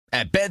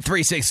At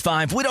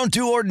Bet365, we don't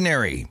do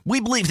ordinary. We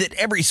believe that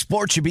every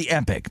sport should be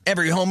epic.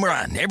 Every home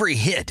run, every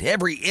hit,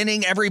 every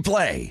inning, every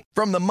play.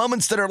 From the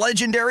moments that are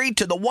legendary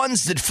to the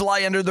ones that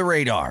fly under the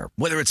radar.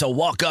 Whether it's a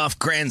walk-off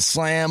grand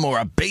slam or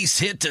a base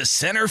hit to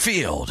center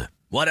field.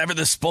 Whatever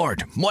the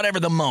sport, whatever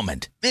the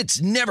moment.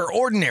 It's never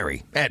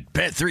ordinary at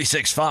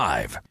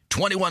Bet365.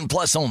 21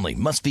 plus only.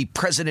 Must be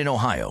present in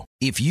Ohio.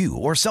 If you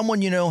or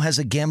someone you know has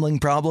a gambling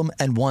problem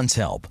and wants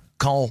help,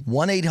 call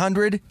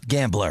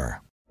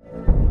 1-800-GAMBLER.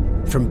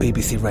 From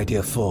BBC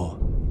Radio 4,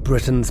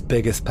 Britain's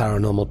biggest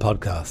paranormal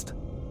podcast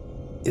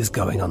is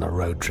going on a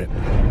road trip.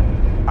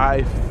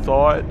 I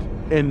thought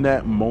in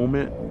that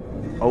moment,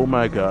 oh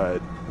my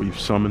God, we've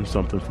summoned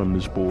something from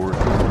this board.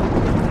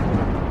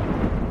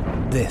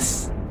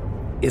 This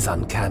is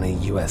Uncanny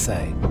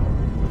USA.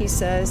 He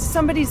says,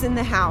 somebody's in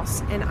the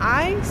house, and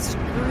I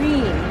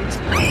screamed.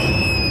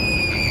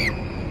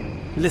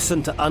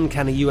 Listen to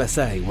Uncanny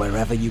USA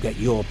wherever you get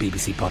your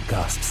BBC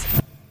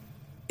podcasts,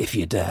 if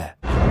you dare.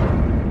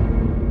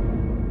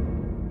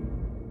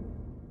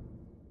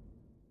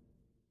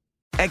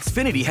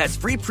 Xfinity has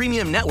free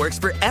premium networks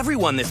for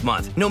everyone this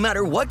month, no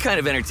matter what kind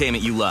of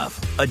entertainment you love.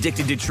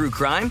 Addicted to true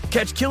crime?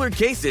 Catch killer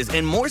cases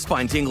and more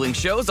spine-tingling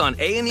shows on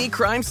A&E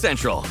Crime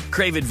Central.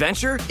 Crave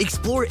adventure?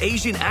 Explore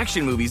Asian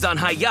action movies on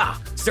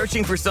Hi-YAH.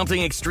 Searching for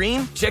something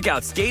extreme? Check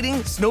out skating,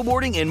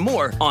 snowboarding, and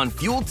more on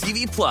Fuel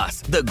TV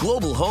Plus, the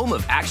global home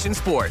of action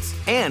sports.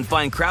 And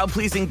find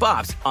crowd-pleasing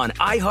bops on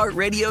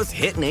iHeartRadio's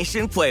Hit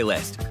Nation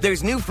playlist.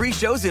 There's new free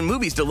shows and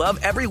movies to love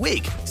every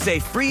week. Say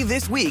free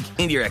this week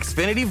in your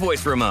Xfinity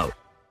voice remote.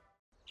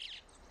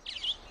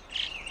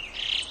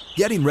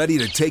 Getting ready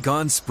to take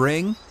on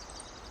spring?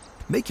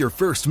 Make your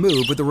first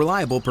move with the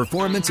reliable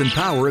performance and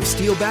power of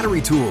Steel battery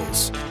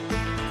tools.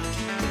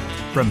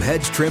 From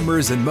hedge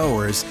trimmers and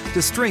mowers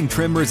to string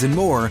trimmers and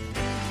more,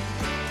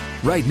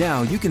 right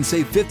now you can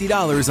save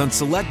 $50 on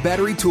select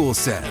battery tool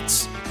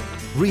sets.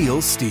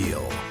 Real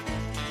Steel.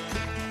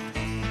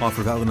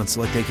 Offer valid on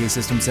select AK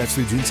system sets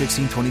through June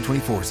 16,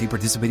 2024. See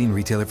participating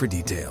retailer for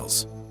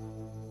details.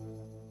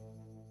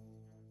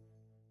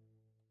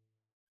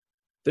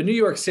 The New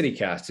York City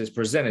Cast is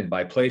presented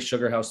by Play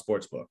Sugar House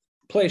Sportsbook.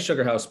 Play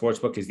Sugar House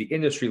Sportsbook is the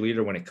industry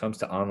leader when it comes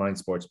to online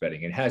sports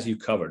betting and has you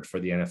covered for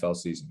the NFL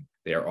season.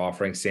 They are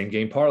offering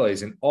same-game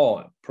parlays in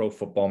all pro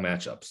football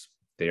matchups.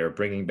 They are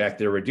bringing back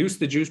their Reduce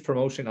the Juice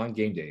promotion on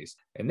game days.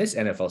 And this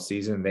NFL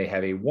season, they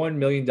have a $1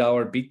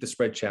 million Beat the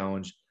Spread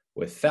challenge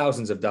with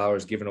thousands of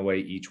dollars given away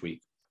each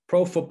week.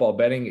 Pro football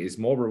betting is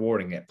more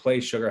rewarding at Play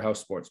Sugar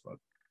House Sportsbook.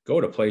 Go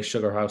to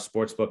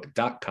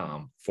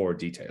PlaySugarHouseSportsbook.com for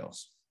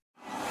details.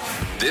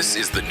 This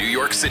is the New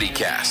York City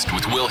Cast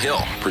with Will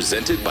Hill,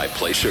 presented by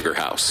Play Sugar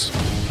House.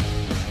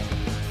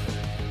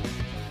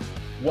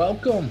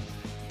 Welcome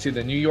to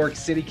the New York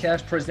City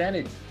Cast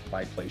presented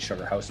by Play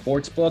Sugar House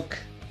Sportsbook.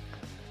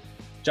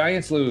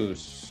 Giants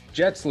lose,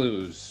 Jets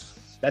lose.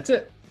 That's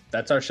it.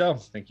 That's our show.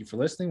 Thank you for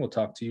listening. We'll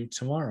talk to you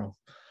tomorrow.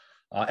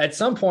 At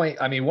some point,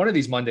 one of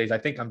these Mondays, I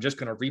think I'm just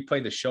going to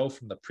replay the show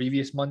from the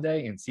previous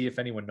Monday and see if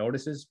anyone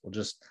notices. We'll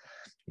just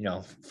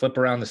flip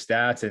around the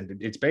stats,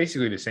 and it's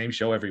basically the same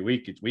show every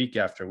week. It's week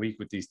after week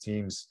with these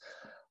teams.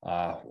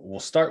 We'll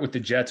start with the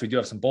Jets. We do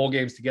have some bowl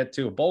games to get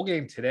to. A bowl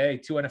game today,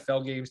 two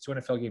NFL games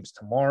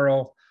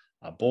tomorrow,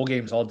 bowl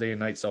games all day and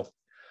night. So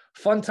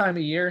fun time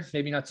of year.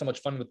 Maybe not so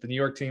much fun with the New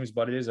York teams,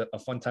 but it is a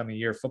fun time of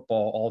year.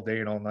 Football all day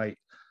and all night.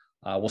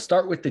 We'll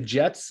start with the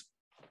Jets.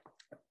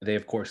 They,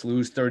 of course,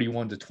 lose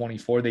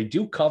 31-24. They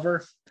do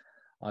cover.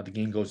 The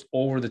game goes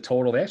over the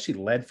total. They actually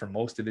led for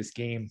most of this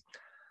game.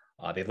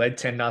 They led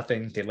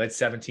 10-0. They led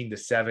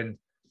 17-7.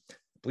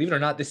 Believe it or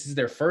not, this is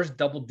their first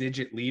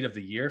double-digit lead of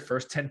the year,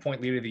 first 10-point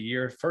lead of the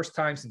year. First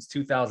time since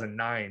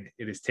 2009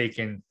 it has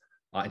taken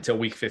until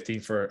Week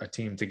 15 for a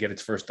team to get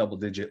its first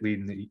double-digit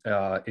lead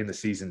in the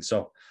season.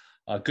 So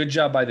good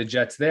job by the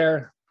Jets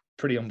there.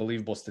 Pretty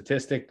unbelievable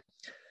statistic.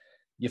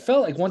 You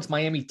felt like once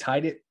Miami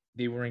tied it,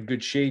 they were in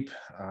good shape.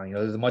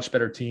 They're the much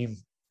better team.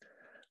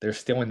 They're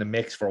still in the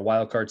mix for a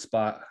wild card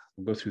spot.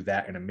 We'll go through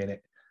that in a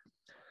minute.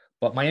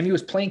 But Miami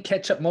was playing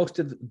catch up most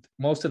of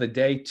the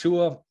day.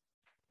 Tua,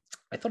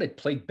 I thought it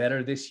played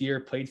better this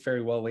year, played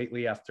very well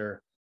lately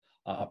after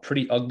a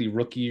pretty ugly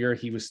rookie year.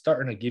 He was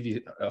starting to give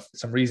you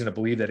some reason to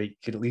believe that he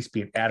could at least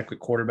be an adequate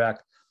quarterback.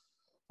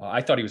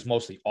 I thought he was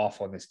mostly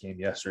awful in this game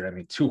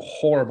yesterday. Two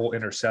horrible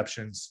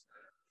interceptions.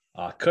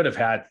 Could have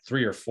had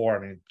 3 or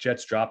 4.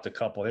 Jets dropped a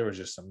couple. There was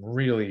just some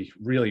really,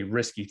 really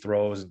risky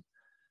throws.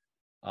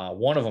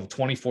 One of them,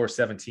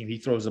 24-17, he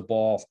throws a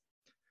ball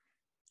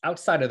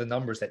outside of the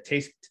numbers that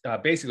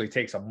basically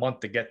takes a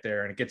month to get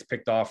there, and it gets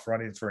picked off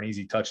running for an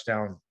easy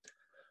touchdown.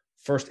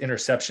 First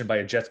interception by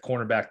a Jets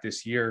cornerback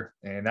this year,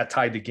 and that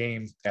tied the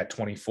game at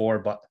 24.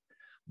 But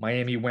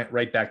Miami went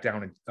right back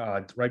down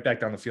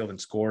the field and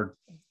scored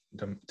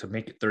to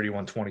make it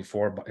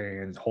 31-24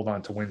 and hold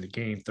on to win the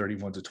game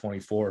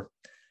 31-24.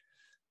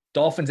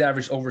 Dolphins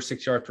averaged over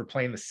 6 yards per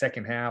play in the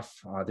second half.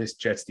 This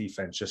Jets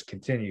defense just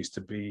continues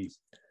to be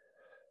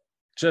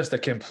just a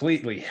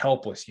completely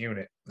helpless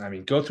unit.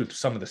 Go through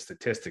some of the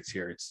statistics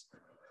here. It's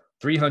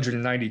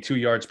 392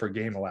 yards per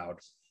game allowed,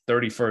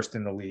 31st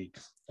in the league,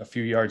 a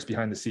few yards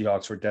behind the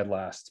Seahawks for dead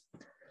last.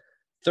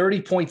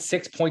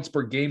 30.6 points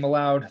per game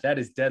allowed. That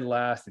is dead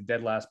last, and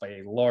dead last by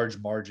a large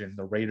margin.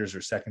 The Raiders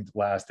are second to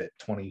last at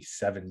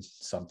 27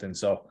 something.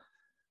 So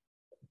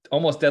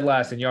almost dead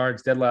last in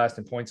yards, dead last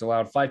in points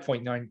allowed.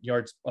 5.9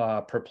 yards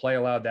per play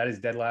allowed. That is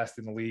dead last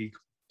in the league.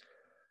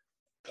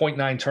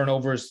 0.9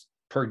 turnovers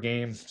per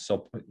game.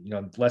 So,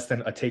 less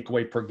than a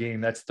takeaway per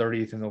game. That's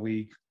 30th in the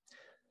league.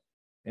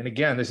 And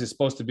again, this is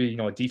supposed to be,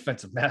 a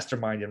defensive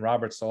mastermind in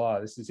Robert Saleh.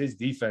 This is his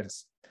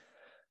defense.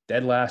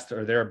 Dead last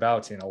or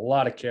thereabouts in a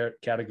lot of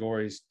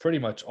categories, pretty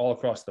much all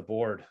across the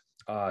board,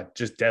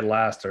 just dead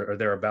last or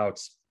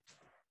thereabouts.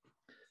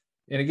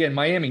 And again,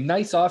 Miami,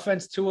 nice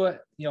offense. Tua,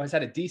 has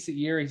had a decent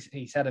year.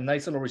 He's had a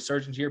nice little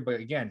resurgence here, but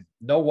again,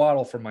 no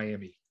Waddle for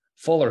Miami.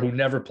 Fuller, who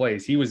never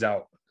plays, he was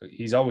out.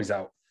 He's always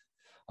out.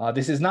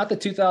 This is not the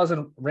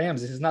 2000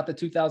 Rams. This is not the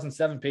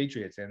 2007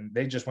 Patriots, and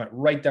they just went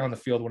right down the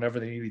field whenever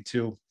they needed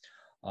to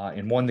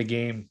and won the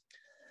game.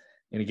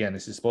 And again,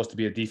 this is supposed to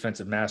be a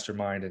defensive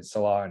mastermind, and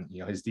Saleh,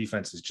 his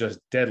defense is just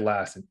dead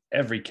last in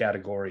every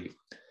category.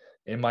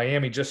 And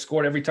Miami just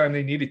scored every time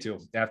they needed to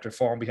after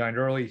falling behind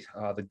early.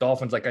 The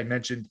Dolphins, like I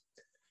mentioned,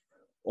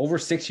 over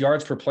 6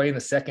 yards per play in the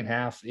second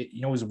half.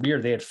 It was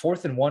weird. They had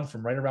 4th and 1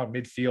 from right around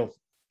midfield.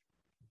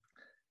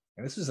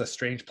 And this is a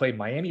strange play.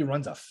 Miami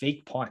runs a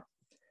fake punt.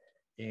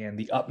 And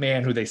the up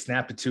man who they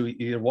snapped it to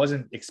either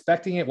wasn't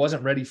expecting it,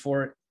 wasn't ready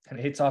for it, and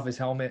it hits off his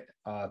helmet.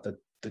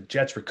 The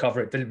Jets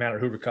recover it. Didn't matter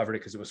who recovered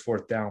it because it was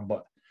 4th down.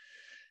 But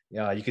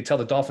yeah, you could tell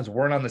the Dolphins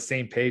weren't on the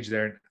same page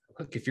there. And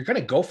look, if you're going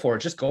to go for it,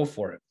 just go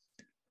for it.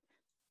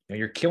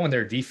 You're killing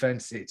their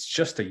defense. It's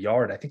just a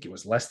yard. I think it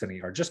was less than a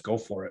yard. Just go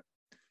for it.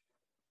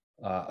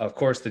 Of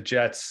course, the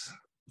Jets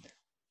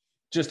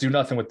just do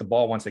nothing with the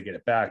ball once they get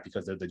it back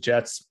because they're the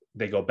Jets.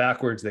 They go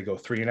backwards. They go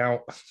 3 and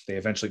out. They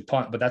eventually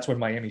punt. But that's when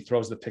Miami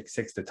throws the pick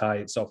 6 to tie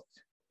it. So,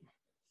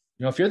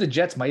 if you're the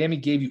Jets, Miami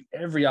gave you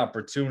every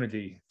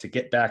opportunity to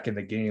get back in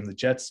the game. The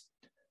Jets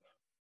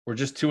were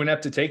just too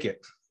inept to take it.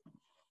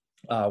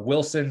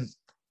 Wilson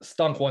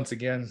stunk once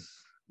again.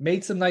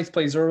 Made some nice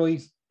plays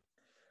early.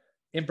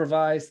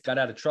 Improvised, got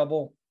out of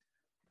trouble.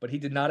 But he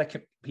did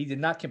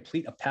not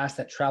complete a pass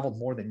that traveled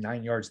more than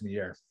 9 yards in the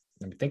air.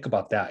 I mean, think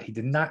about that. He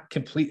did not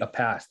complete a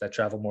pass that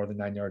traveled more than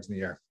 9 yards in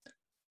the air.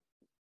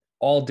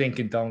 All dink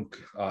and dunk.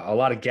 A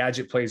lot of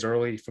gadget plays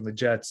early from the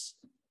Jets.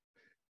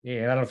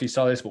 And I don't know if you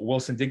saw this, but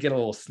Wilson did get a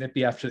little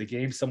snippy after the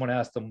game. Someone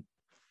asked him,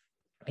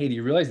 hey, do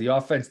you realize the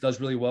offense does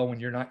really well when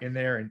you're not in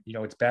there? And,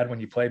 it's bad when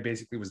you play,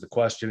 basically was the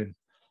question.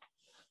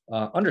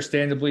 And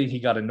understandably, he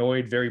got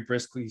annoyed very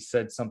briskly,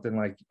 said something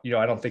like,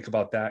 I don't think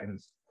about that. And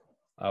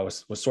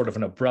was sort of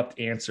an abrupt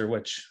answer,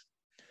 which,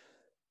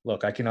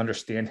 look, I can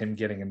understand him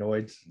getting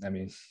annoyed. I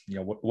mean,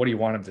 what do you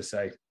want him to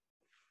say?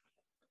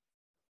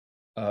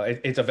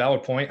 It's a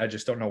valid point. I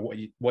just don't know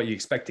what you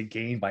expect to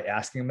gain by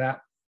asking him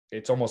that.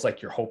 It's almost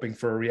like you're hoping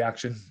for a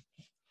reaction.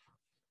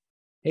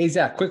 Hey,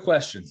 Zach, quick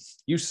question.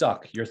 You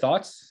suck. Your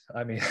thoughts?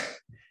 I mean,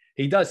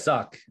 he does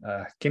suck.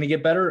 Can he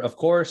get better? Of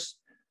course.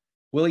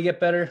 Will he get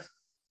better?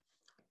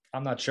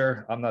 I'm not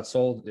sure. I'm not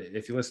sold.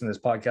 If you listen to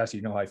this podcast,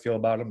 you know how I feel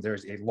about him.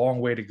 There's a long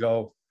way to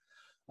go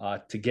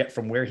to get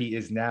from where he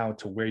is now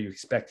to where you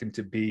expect him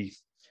to be.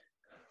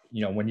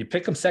 When you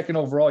pick him second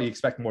overall, you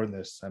expect more than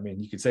this. I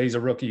mean, you could say he's a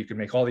rookie. You can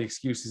make all the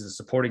excuses, a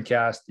supporting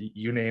cast,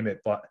 you name it.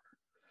 But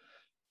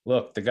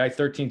look, the guy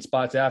 13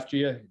 spots after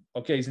you,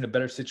 okay, he's in a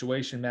better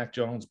situation, Mac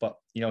Jones, but,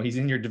 he's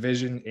in your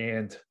division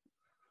and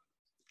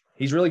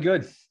he's really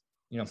good.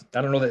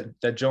 I don't know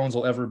that Jones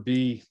will ever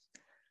be,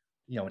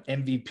 an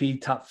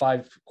MVP, top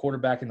 5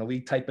 quarterback in the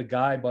league type of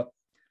guy, but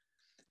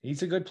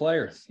he's a good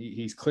player.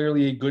 He's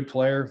clearly a good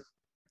player,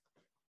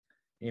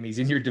 and he's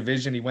in your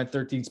division. He went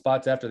 13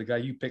 spots after the guy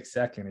you picked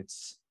second.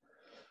 It's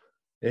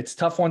a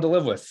tough one to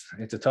live with.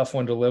 It's a tough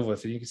one to live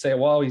with. And you can say,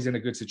 well, he's in a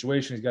good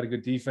situation. He's got a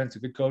good defense, a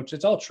good coach.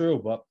 It's all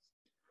true. But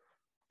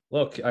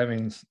look, I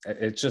mean,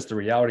 it's just the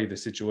reality of the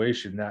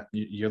situation that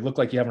you look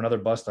like you have another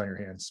bust on your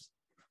hands.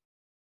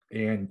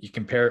 And you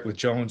compare it with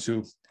Jones,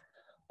 who,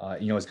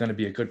 is going to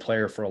be a good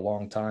player for a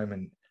long time.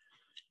 And,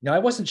 I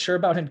wasn't sure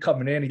about him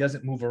coming in. He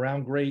doesn't move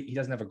around great. He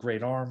doesn't have a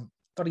great arm.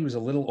 Thought he was a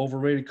little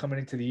overrated coming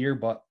into the year,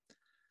 but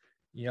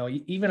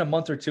even a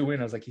month or two in,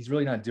 I was like, he's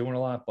really not doing a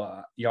lot,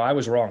 but I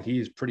was wrong. He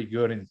is pretty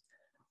good, and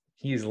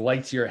he is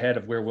light year ahead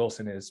of where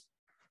Wilson is.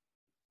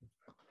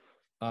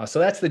 So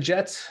that's the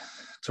Jets.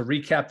 To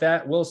recap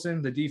that,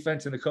 Wilson, the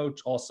defense, and the coach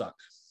all suck.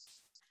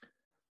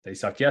 They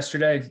sucked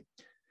yesterday,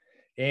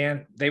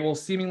 and they will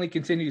seemingly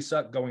continue to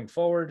suck going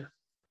forward.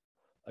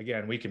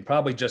 Again, we can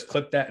probably just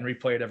clip that and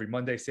replay it every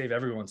Monday, save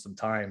everyone some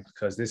time,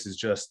 because this is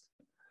just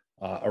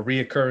a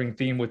reoccurring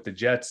theme with the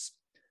Jets.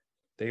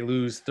 They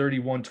lose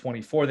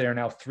 31-24. They are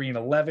now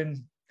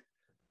 3-11.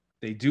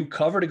 They do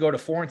cover to go to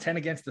 4-10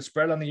 against the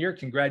spread on the year.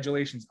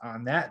 Congratulations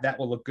on that. That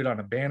will look good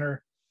on a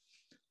banner.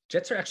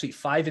 Jets are actually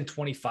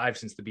 5-25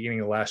 since the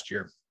beginning of last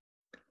year.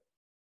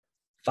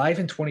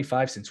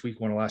 5-25 since week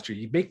 1 of last year.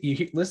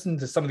 You listen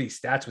to some of these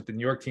stats with the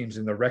New York teams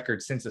and the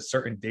record since a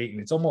certain date, and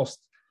it's almost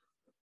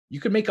you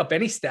could make up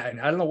any stat.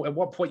 And I don't know at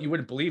what point you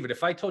wouldn't believe it.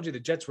 If I told you the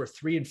Jets were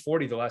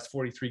 3-40 the last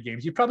 43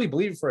 games, you'd probably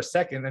believe it for a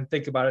second and then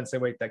think about it and say,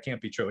 wait, that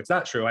can't be true. It's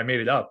not true. I made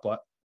it up, but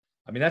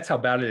I mean, that's how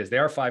bad it is. They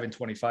are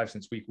 5-25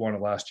 since week 1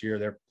 of last year.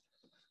 They're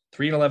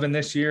 3-11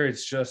 this year.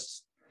 It's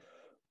just,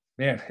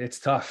 man, it's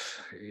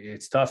tough.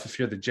 It's tough if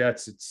you're the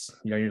Jets. It's,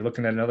 you're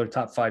looking at another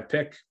top 5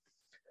 pick.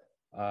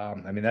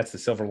 I mean, that's the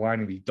silver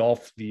lining.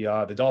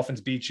 The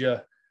Dolphins beat you.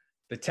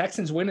 The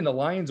Texans win and the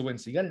Lions win.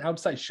 So you got an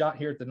outside shot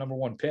here at the number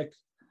 1 pick.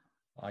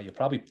 You'll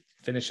probably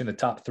finish in the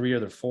top 3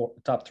 or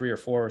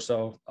 4 or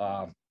so.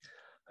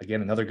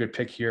 Again, another good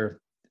pick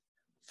here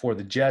for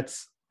the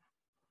Jets.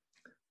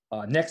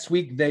 Next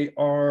week they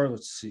are,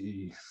 let's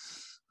see.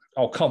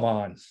 Oh, come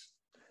on.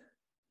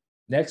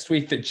 Next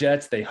week, the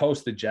Jets, they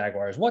host the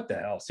Jaguars. What the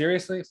hell?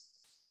 Seriously?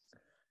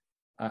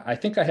 I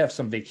think I have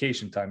some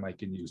vacation time I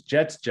can use.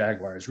 Jets,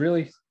 Jaguars.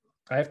 Really?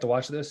 I have to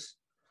watch this?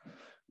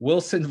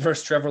 Wilson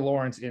versus Trevor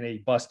Lawrence in a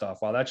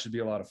bust-off. Wow, that should be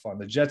a lot of fun.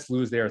 The Jets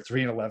lose. They are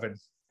 3-11.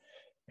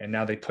 And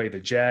now they play the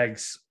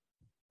Jags.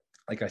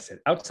 Like I said,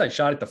 outside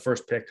shot at the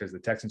first pick because the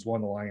Texans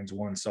won, the Lions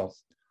won. So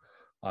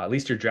at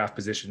least your draft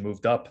position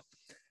moved up.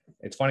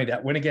 It's funny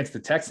that win against the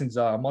Texans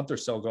a month or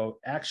so ago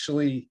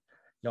actually,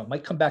 it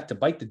might come back to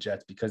bite the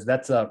Jets because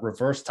that's a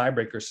reverse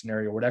tiebreaker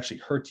scenario where it actually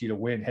hurts you to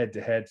win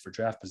head-to-head for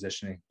draft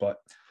positioning. But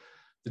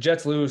the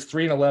Jets lose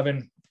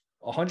 3-11,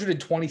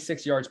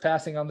 126 yards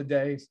passing on the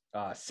day,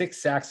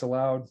 6 sacks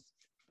allowed,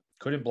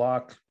 couldn't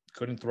block,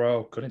 couldn't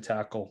throw, couldn't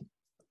tackle,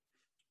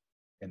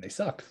 and they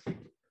suck.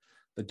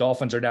 The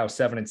Dolphins are now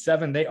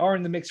 7-7. They are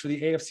in the mix for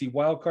the AFC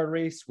wildcard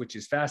race, which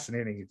is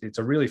fascinating. It's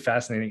a really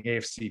fascinating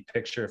AFC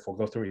picture if we'll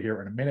go through it here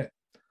in a minute.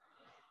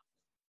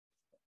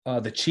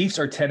 The Chiefs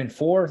are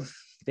 10-4.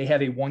 They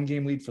have a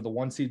 1-game lead for the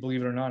 1 seed,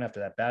 believe it or not,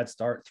 after that bad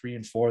start,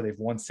 3-4. They've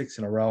won 6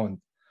 in a row, and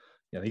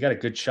they got a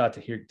good shot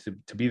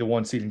to be the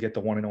 1 seed and get the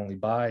one and only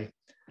bye.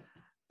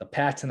 The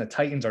Pats and the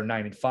Titans are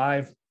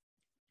 9-5.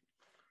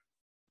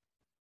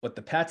 But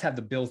the Pats have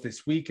the Bills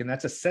this week, and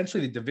that's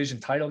essentially the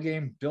division title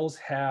game. Bills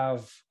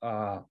have,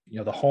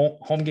 the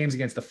home games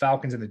against the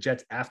Falcons and the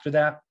Jets after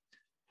that.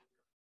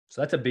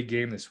 So that's a big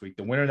game this week.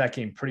 The winner of that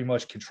game pretty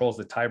much controls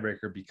the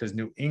tiebreaker because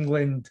New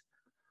England,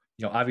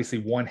 obviously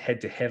won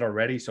head-to-head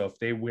already. So if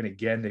they win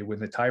again, they win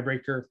the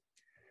tiebreaker.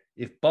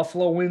 If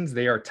Buffalo wins,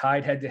 they are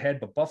tied head-to-head,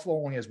 but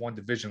Buffalo only has 1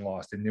 division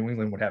loss, and New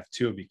England would have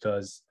 2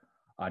 because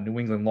New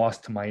England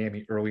lost to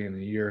Miami early in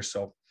the year.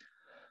 So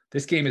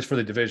this game is for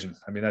the division.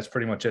 I mean, that's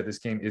pretty much it. This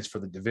game is for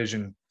the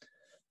division,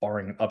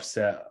 barring an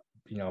upset,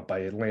 by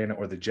Atlanta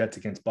or the Jets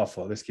against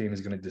Buffalo. This game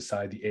is going to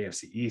decide the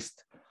AFC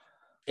East.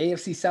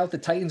 AFC South, the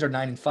Titans are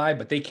 9-5,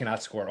 but they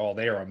cannot score at all.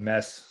 They are a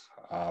mess.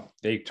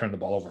 They turned the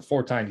ball over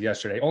 4 times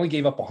yesterday. Only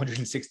gave up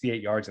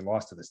 168 yards and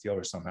lost to the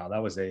Steelers somehow.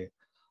 That was a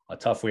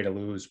tough way to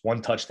lose.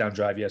 1 touchdown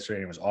drive yesterday,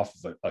 and it was off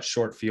of a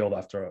short field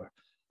after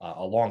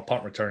a long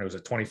punt return. It was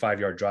a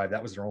 25-yard drive.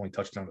 That was their only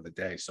touchdown of the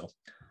day. So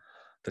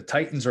the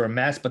Titans are a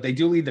mess, but they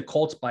do lead the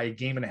Colts by 1.5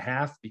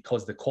 games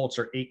because the Colts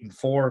are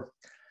 8-4.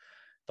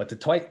 But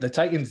the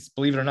Titans,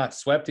 believe it or not,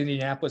 swept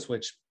Indianapolis,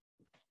 which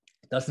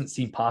doesn't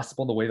seem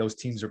possible the way those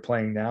teams are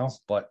playing now,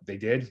 but they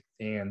did.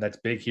 And that's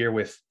big here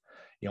with,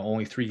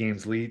 only 3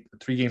 games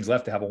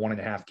left to have a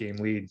 1.5 game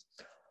lead.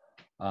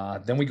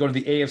 Then we go to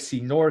the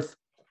AFC North.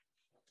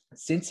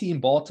 Cincy and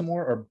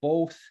Baltimore are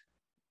both,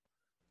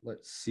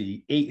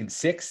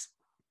 8-6.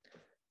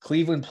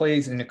 Cleveland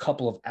plays in a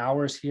couple of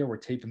hours here. We're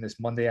taping this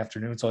Monday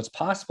afternoon. So it's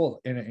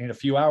possible in a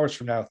few hours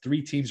from now,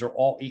 3 teams are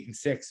all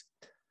 8-6.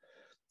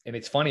 And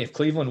it's funny, if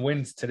Cleveland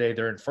wins today,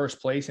 they're in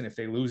first place. And if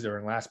they lose, they're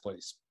in last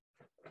place.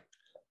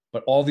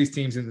 But all these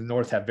teams in the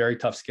North have very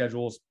tough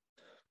schedules.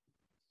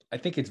 I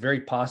think it's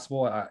very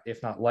possible,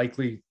 if not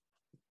likely,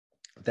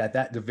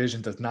 that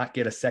division does not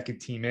get a second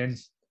team in.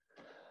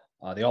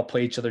 They all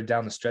play each other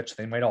down the stretch.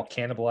 They might all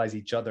cannibalize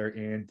each other,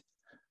 and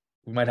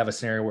we might have a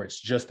scenario where it's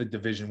just the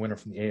division winner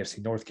from the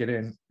AFC North get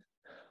in.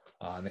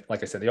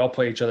 Like I said, they all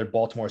play each other.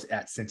 Baltimore's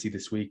at Cincy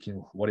this week,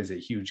 and what is a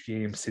huge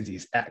game.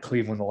 Cincy's at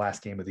Cleveland, the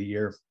last game of the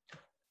year.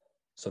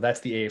 So that's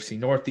the AFC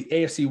North. The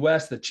AFC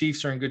West, the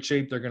Chiefs are in good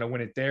shape. They're going to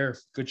win it there.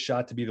 Good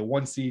shot to be the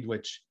 1 seed,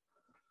 which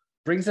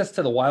brings us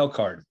to the wild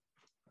card.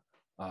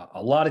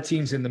 A lot of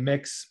teams in the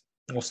mix.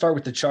 We'll start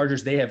with the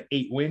Chargers. They have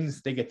 8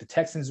 wins. They get the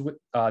Texans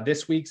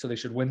this week, so they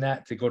should win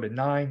that to go to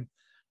 9.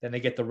 Then they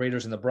get the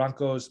Raiders and the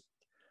Broncos.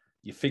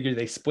 You figure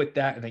they split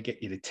that and they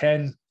get you to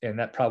 10, and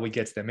that probably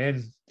gets them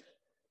in.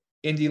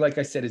 Indy, like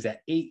I said, is at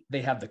 8.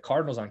 They have the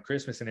Cardinals on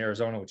Christmas in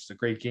Arizona, which is a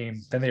great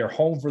game. Then they are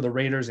home for the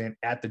Raiders and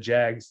at the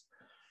Jags.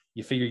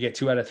 You figure you get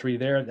 2 out of 3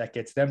 there. That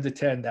gets them to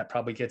 10. That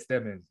probably gets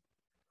them in.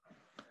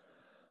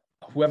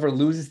 Whoever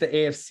loses the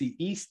AFC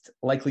East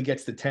likely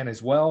gets to 10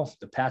 as well.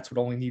 The Pats would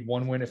only need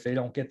 1 win if they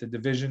don't get the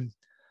division.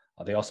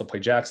 They also play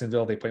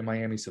Jacksonville. They play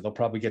Miami, so they'll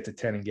probably get to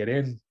 10 and get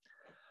in.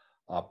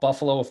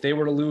 Buffalo, if they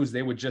were to lose,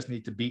 they would just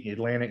need to beat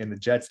Atlanta and the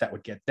Jets. That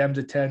would get them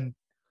to 10.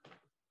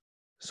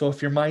 So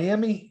if you're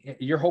Miami,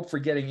 your hope for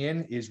getting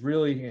in is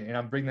really, and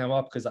I'm bringing them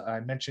up because I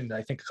mentioned,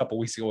 I think a couple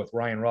of weeks ago with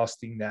Ryan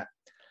Rothstein, that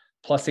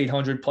plus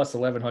 800, plus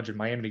 1,100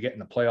 Miami to get in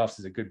the playoffs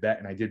is a good bet,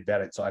 and I did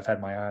bet it, so I've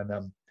had my eye on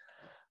them.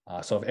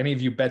 So if any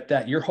of you bet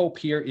that, your hope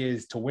here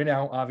is to win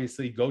out,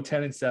 obviously, go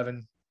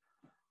 10-7,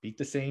 beat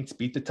the Saints,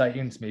 beat the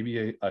Titans,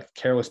 maybe a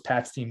careless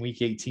Pats team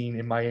week 18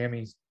 in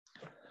Miami.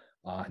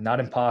 Not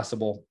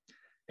impossible.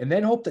 And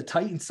then hope the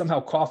Titans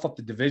somehow cough up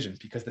the division,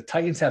 because the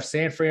Titans have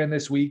San Fran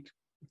this week,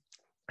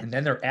 and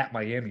then they're at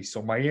Miami.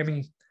 So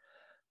Miami,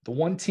 the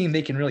one team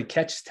they can really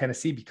catch is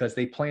Tennessee, because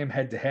they play them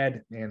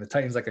head-to-head. And the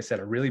Titans, like I said,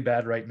 are really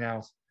bad right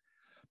now.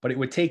 But it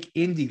would take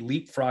Indy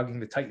leapfrogging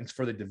the Titans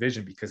for the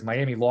division, because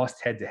Miami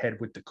lost head-to-head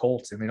with the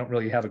Colts, and they don't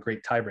really have a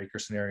great tiebreaker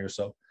scenario.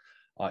 So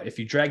if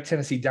you drag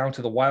Tennessee down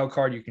to the wild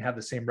card, you can have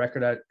the same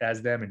record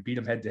as them and beat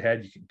them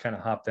head-to-head. You can kind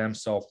of hop them.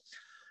 So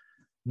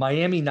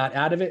Miami not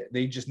out of it.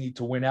 They just need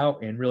to win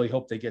out and really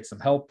hope they get some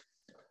help.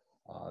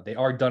 They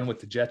are done with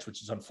the Jets,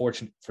 which is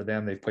unfortunate for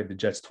them. They've played the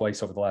Jets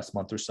twice over the last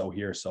month or so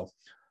here. So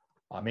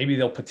maybe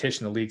they'll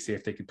petition the league, see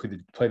if they could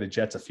play the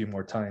Jets a few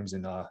more times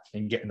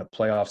and get in the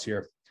playoffs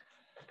here.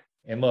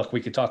 And look,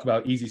 we could talk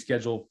about easy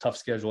schedule, tough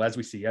schedule, as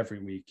we see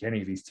every week.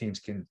 Any of these teams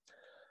can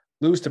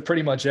lose to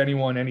pretty much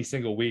anyone any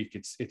single week.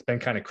 It's been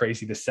kind of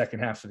crazy the second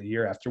half of the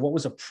year after what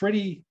was a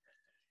pretty,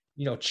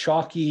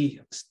 chalky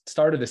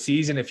start of the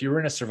season. If you were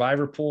in a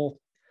survivor pool,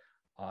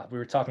 we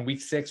were talking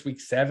week 6,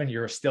 week 7,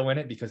 you're still in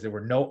it because there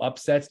were no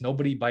upsets.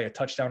 Nobody by a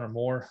touchdown or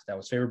more that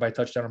was favored by a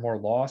touchdown or more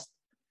lost.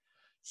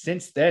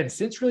 Since then,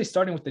 since really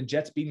starting with the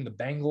Jets beating the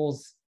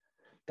Bengals,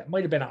 that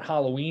might have been on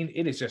Halloween,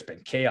 it has just been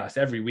chaos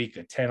every week.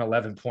 A 10,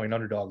 11-point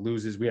underdog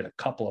loses. We had a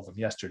couple of them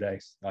yesterday.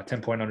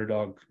 10-point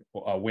underdog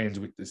wins.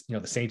 With this,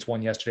 the Saints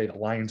won yesterday. The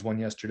Lions won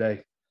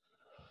yesterday.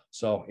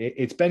 So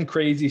it's been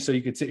crazy. So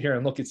you could sit here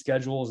and look at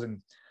schedules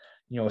and,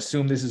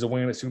 assume this is a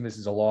win, assume this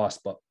is a loss.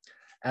 But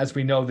as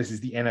we know, this is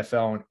the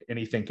NFL and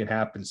anything can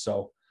happen.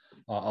 So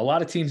a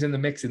lot of teams in the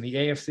mix in the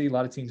AFC, a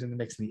lot of teams in the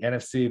mix in the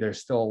NFC.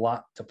 There's still a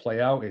lot to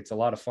play out. It's a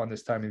lot of fun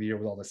this time of the year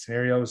with all the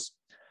scenarios.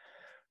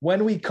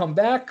 When we come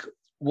back,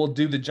 we'll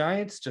do the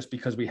Giants just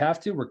because we have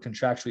to. We're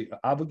contractually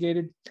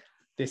obligated.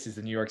 This is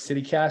the New York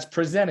City Cast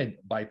presented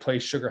by Play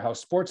Sugar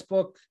House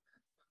Sportsbook.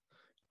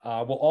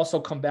 We'll also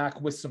come back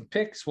with some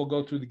picks. We'll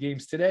go through the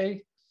games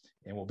today,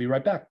 and we'll be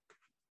right back.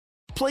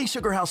 Play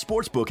Sugar House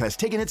Sportsbook has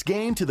taken its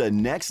game to the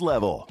next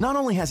level. Not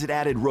only has it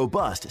added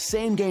robust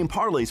same-game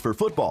parlays for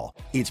football,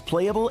 it's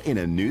playable in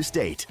a new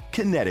state,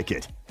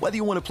 Connecticut. Whether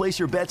you want to place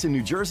your bets in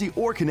New Jersey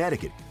or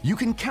Connecticut, you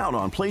can count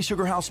on Play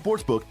Sugar House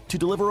Sportsbook to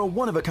deliver a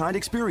one-of-a-kind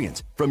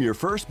experience, from your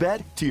first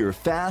bet to your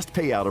fast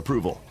payout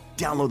approval.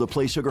 Download the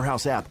Play Sugar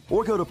House app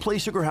or go to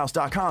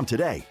playsugarhouse.com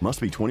today.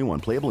 Must be 21,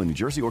 playable in New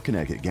Jersey or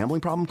Connecticut.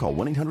 Gambling problem? Call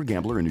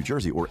 1-800-GAMBLER in New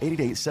Jersey or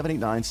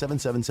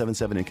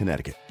 888-789-7777 in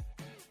Connecticut.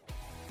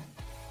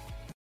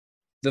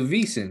 The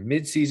VSiN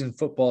midseason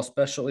football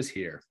special is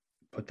here.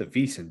 Put the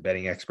VSiN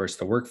betting experts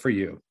to work for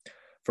you.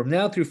 From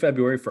now through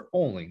February for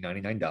only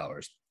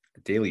 $99.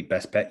 Daily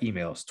best bet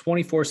emails,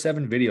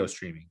 24/7 video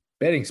streaming,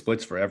 betting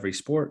splits for every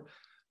sport,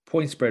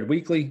 point spread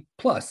weekly,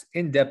 plus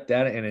in-depth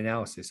data and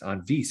analysis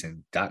on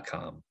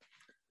VSiN.com.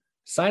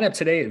 Sign up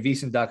today at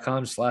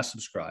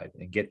VSiN.com/subscribe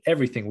and get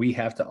everything we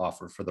have to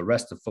offer for the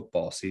rest of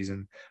football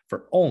season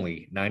for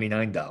only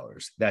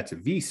 $99. That's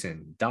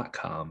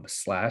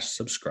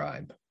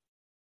VSiN.com/subscribe.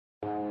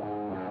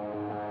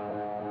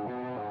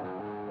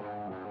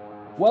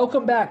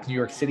 Welcome back, New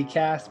York City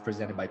Cast,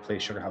 presented by Play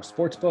Sugar House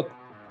Sportsbook.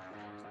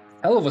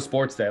 Hell of a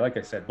sports day. Like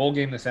I said, bowl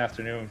game this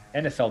afternoon,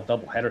 NFL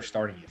doubleheader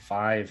starting at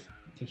 5.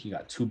 I think you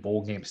got 2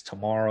 bowl games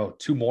tomorrow,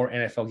 2 more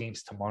NFL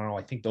games tomorrow.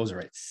 I think those are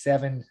at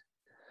 7.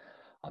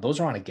 Those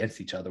are on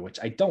against each other, which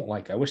I don't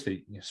like. I wish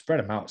they spread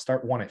them out.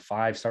 Start one at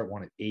 5, start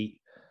one at 8.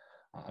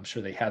 I'm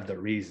sure they have their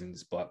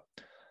reasons, but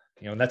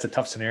and that's a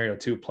tough scenario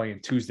too,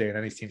 playing Tuesday, and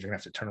then these teams are gonna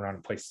have to turn around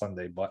and play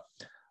Sunday. But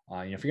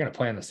if you're gonna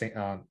play on the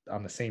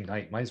same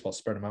night, might as well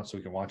spread them out so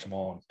we can watch them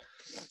all.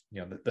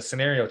 And, the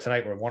scenario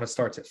tonight where one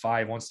starts at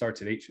 5, one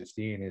starts at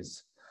 8:15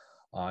 is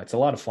it's a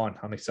lot of fun.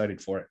 I'm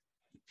excited for it.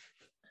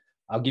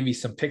 I'll give you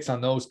some picks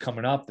on those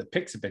coming up. The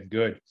picks have been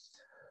good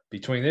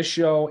between this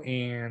show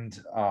and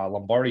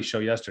Lombardi show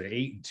yesterday,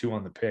 8-2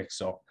 on the picks.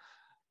 So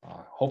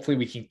hopefully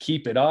we can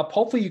keep it up.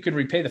 Hopefully you can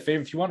repay the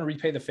favor. If you want to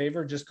repay the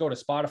favor, just go to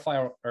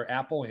Spotify or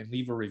Apple and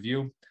leave a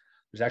review.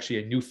 There's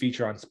actually a new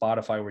feature on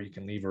Spotify where you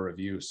can leave a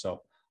review.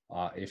 So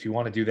if you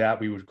want to do that,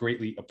 we would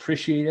greatly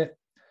appreciate it.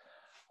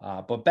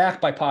 But back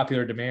by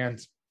popular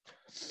demand,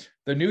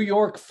 the New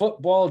York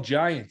Football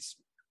Giants,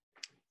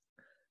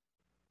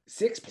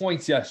 6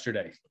 points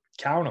yesterday.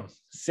 Count them,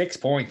 6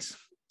 points.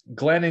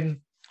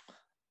 Glennon,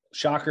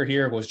 shocker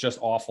here, was just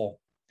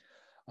awful.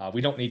 We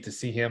don't need to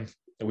see him.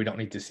 We don't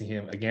need to see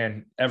him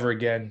again, ever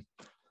again.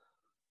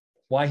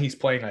 Why he's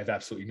playing, I have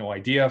absolutely no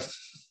idea.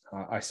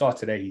 I saw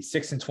today he's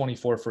 6-24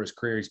 for his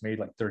career. He's made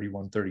like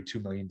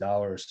 $32 million.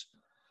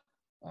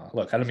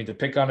 Look, I don't mean to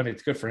pick on him.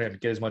 It's good for him to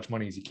get as much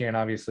money as he can.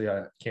 Obviously,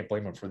 I can't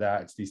blame him for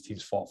that. It's these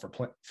teams' fault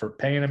for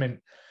paying him. And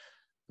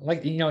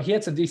he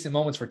had some decent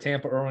moments for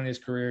Tampa early in his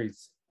career.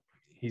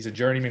 He's a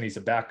journeyman. He's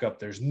a backup.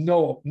 There's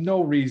no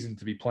reason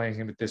to be playing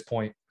him at this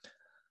point,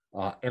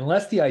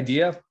 unless the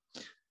idea.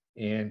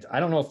 And I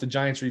don't know if the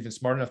Giants are even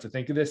smart enough to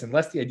think of this,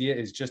 unless the idea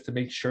is just to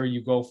make sure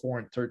you go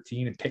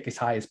 4-13 and pick as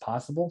high as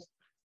possible.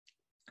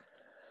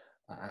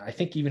 I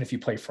think even if you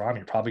play Fromm,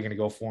 you're probably going to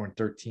go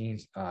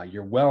 4-13.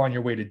 You're well on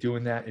your way to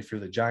doing that if you're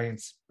the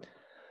Giants.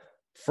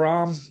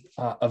 Fromm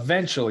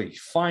eventually,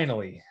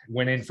 finally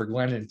went in for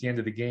Glennon at the end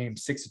of the game,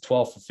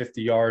 6-12 for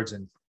 50 yards.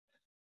 And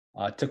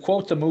to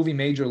quote the movie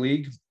Major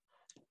League,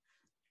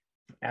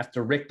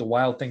 after Rick the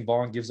Wild Thing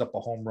Vaughn gives up a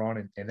home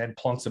run and then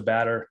plunks a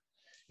batter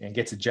and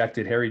gets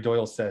ejected, Harry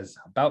Doyle says,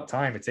 "About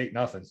time, it's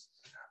 8-0.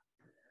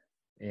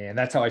 And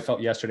that's how I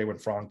felt yesterday when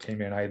Fromm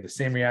came in. I had the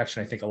same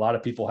reaction I think a lot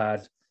of people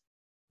had,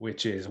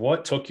 which is,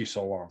 what took you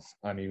so long?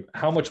 I mean,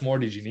 how much more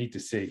did you need to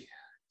see?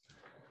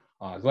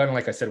 Glennon,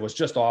 like I said, was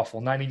just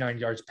awful. 99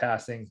 yards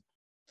passing,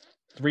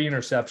 3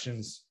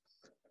 interceptions.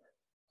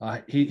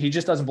 He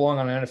just doesn't belong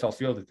on an NFL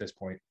field at this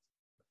point.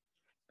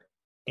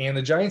 And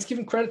the Giants, give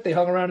him credit, they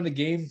hung around in the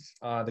game.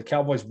 The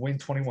Cowboys win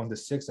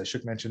 21-6. I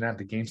should mention that.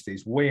 The game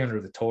stays way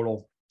under the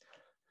total.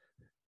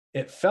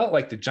 It felt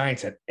like the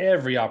Giants had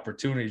every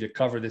opportunity to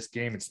cover this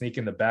game and sneak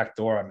in the back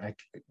door. I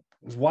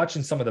was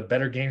watching some of the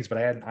better games, but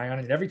I had an eye on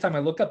it. Every time I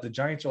look up, the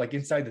Giants are like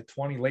inside the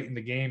 20 late in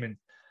the game, and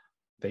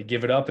they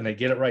give it up and they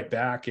get it right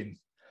back. And,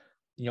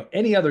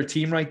 any other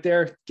team right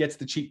there gets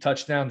the cheap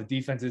touchdown. The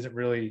defense isn't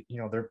really,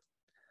 they're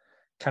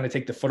kind of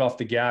take the foot off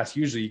the gas.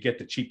 Usually you get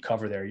the cheap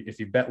cover there. If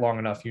you bet long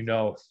enough,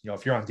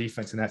 if you're on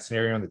defense in that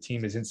scenario and the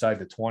team is inside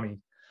the 20,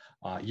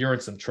 you're in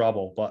some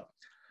trouble, but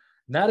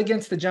not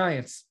against the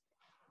Giants.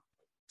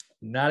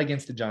 Not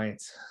against the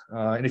Giants.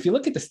 And if you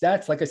look at the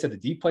stats, like I said, the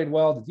D played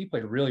well. The D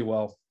played really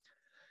well.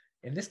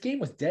 And this game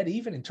was dead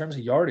even in terms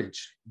of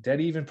yardage,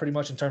 dead even pretty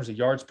much in terms of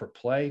yards per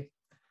play.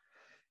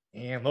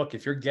 And look,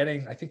 if you're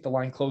getting, I think the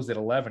line closed at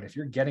 11. If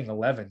you're getting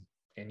 11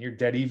 and you're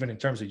dead even in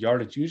terms of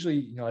yardage,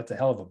 usually, that's a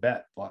hell of a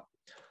bet. But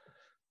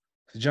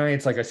the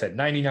Giants, like I said,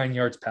 99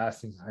 yards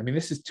passing. I mean,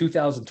 this is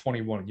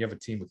 2021. And you have a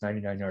team with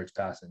 99 yards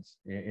passing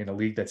in a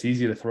league that's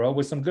easy to throw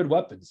with some good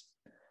weapons.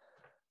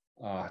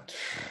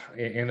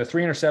 And the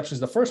 3 interceptions,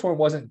 the first one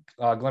wasn't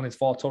Glennon's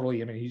fault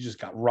totally. I mean, he just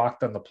got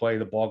rocked on the play.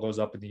 The ball goes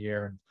up in the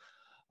air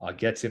and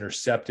gets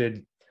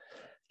intercepted.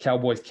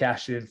 Cowboys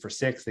cashed it in for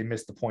 6. They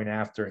missed the point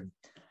after. And,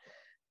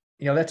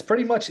 that's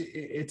pretty much,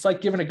 it's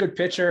like giving a good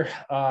pitcher,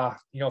 a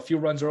few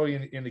runs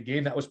early in the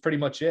game. That was pretty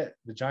much it.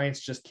 The Giants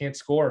just can't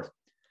score.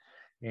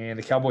 And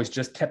the Cowboys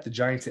just kept the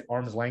Giants at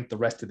arm's length the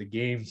rest of the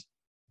game.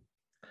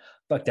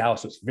 But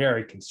Dallas was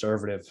very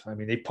conservative. I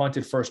mean, they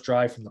punted first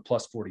drive from the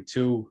plus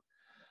 42.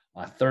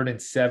 3rd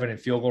and 7 in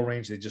field goal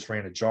range. They just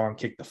ran a draw and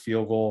kicked the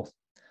field goal.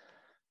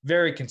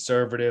 Very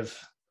conservative.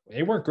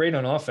 They weren't great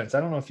on offense.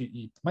 I don't know if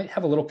you might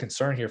have a little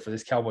concern here for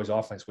this Cowboys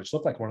offense, which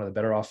looked like one of the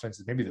better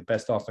offenses, maybe the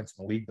best offense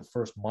in the league the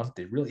first month.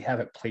 They really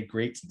haven't played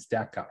great since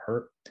Dak got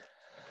hurt.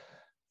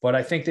 But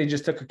I think they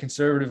just took a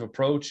conservative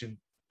approach and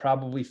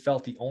probably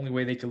felt the only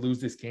way they could lose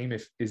this game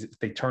is if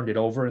they turned it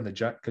over and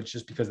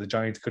just because the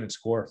Giants couldn't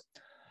score.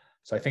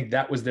 So I think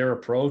that was their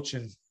approach.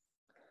 And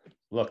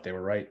look, they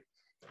were right.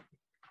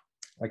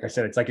 Like I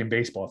said, it's like in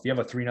baseball. If you have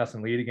a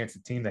 3-0 lead against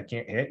a team that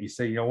can't hit, you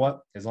say, you know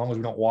what? As long as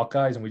we don't walk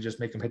guys and we just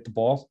make them hit the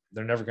ball,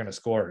 they're never going to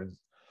score. And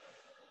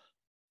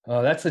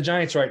that's the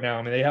Giants right now.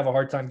 I mean, they have a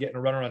hard time getting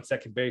a runner on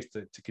second base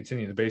to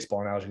continue the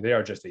baseball analogy. They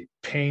are just a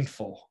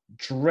painful,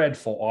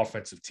 dreadful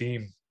offensive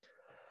team.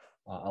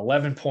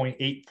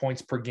 11.8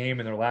 points per game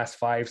in their last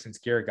 5 since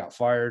Garrett got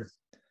fired.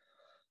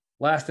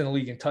 Last in the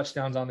league in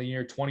touchdowns on the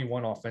year,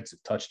 21 offensive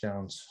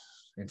touchdowns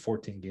in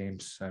 14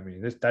 games. I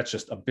mean, that's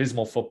just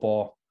abysmal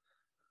football.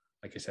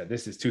 Like I said,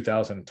 this is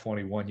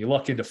 2021. You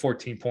luck into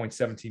 14 points,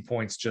 17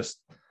 points,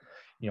 just,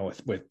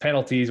 with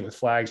penalties, with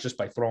flags, just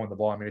by throwing the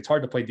ball. I mean, it's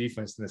hard to play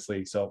defense in this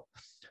league. So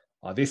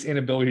this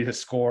inability to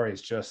score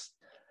is just,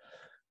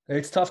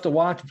 it's tough to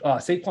watch.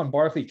 Saquon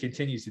Barkley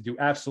continues to do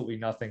absolutely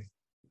nothing.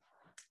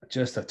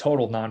 Just a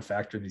total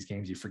non-factor in these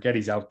games. You forget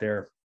he's out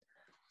there.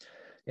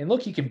 And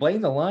look, you can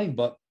blame the line,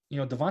 but,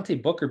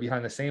 Devontae Booker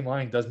behind the same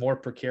line does more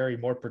per carry,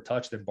 more per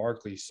touch than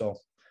Barkley. So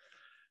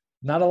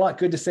not a lot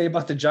good to say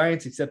about the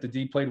Giants, except the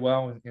D played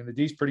well, and the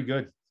D's pretty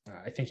good.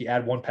 I think you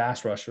add one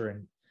pass rusher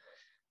and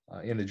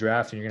in the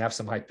draft, and you're going to have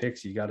some high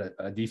picks. You got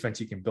a defense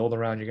you can build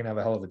around. You're going to have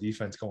a hell of a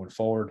defense going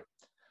forward.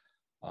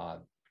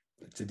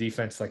 It's a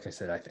defense, like I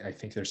said, I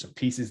think there's some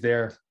pieces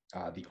there.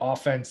 The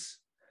offense,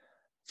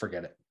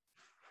 forget it.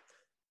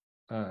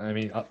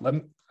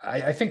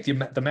 I think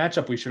the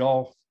matchup we should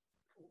all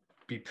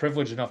be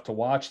privileged enough to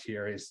watch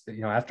here is,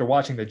 after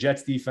watching the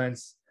Jets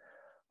defense,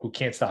 who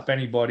can't stop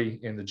anybody,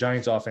 and the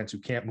Giants offense, who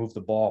can't move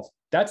the ball.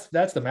 That's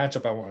the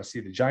matchup I want to see,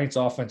 the Giants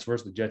offense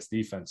versus the Jets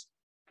defense.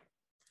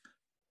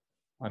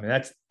 I mean,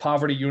 that's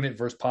poverty unit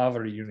versus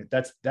poverty unit.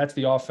 That's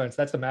the offense.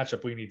 That's the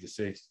matchup we need to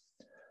see.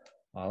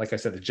 Like I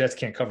said, the Jets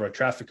can't cover a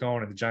traffic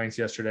cone, and the Giants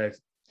yesterday.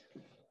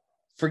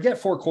 Forget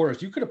 4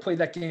 quarters. You could have played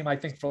that game, I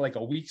think, for like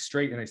a week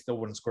straight, and they still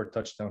wouldn't score a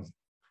touchdown.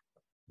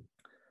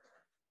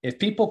 If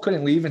people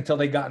couldn't leave until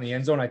they got in the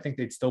end zone, I think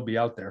they'd still be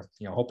out there,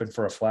 hoping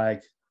for a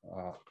flag.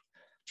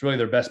 It's really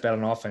their best bet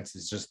on offense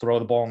is just throw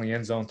the ball in the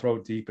end zone, throw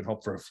it deep, and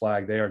hope for a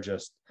flag. They are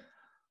just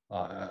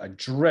a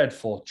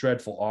dreadful,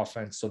 dreadful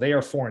offense. So they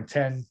are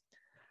 4-10,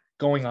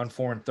 going on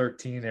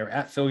 4-13. They're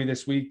at Philly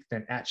this week,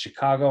 then at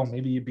Chicago.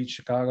 Maybe you beat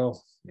Chicago,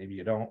 maybe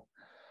you don't.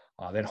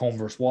 Then home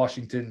versus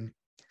Washington.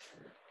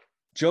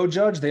 Joe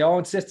Judge, they all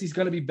insist he's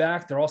going to be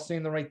back. They're all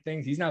saying the right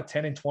things. He's now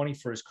 10-20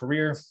 for his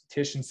career.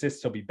 Tisch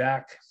insists he'll be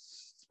back.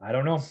 I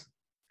don't know.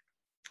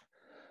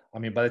 I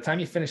mean, by the time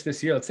you finish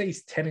this year, let's say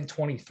he's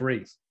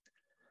 10-23.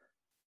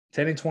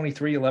 10-23,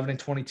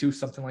 11-22,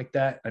 something like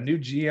that. A new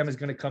GM is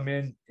going to come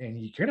in, and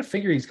you're going to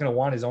figure he's going to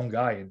want his own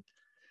guy. And,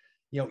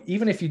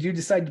 even if you do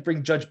decide to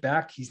bring Judge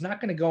back, he's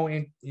not going to go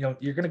in,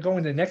 you're going to go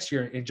into next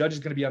year, and Judge is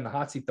going to be on the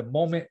hot seat the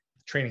moment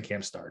training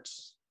camp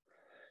starts.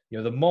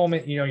 The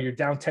moment, you're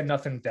down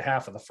 10-0 at the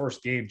half of the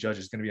first game, Judge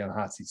is going to be on the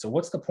hot seat. So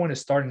what's the point of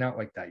starting out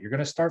like that? You're going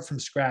to start from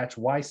scratch.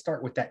 Why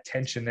start with that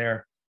tension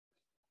there?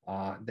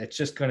 That's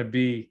just going to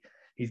be,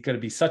 he's going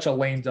to be such a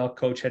lame duck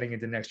coach heading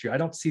into next year. I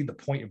don't see the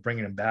point of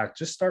bringing him back.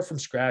 Just start from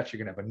scratch.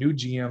 You're going to have a new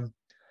GM.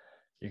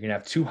 You're going to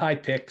have 2 high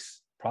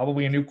picks,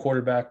 probably a new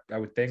quarterback, I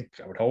would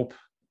hope.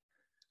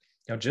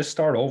 Just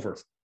start over.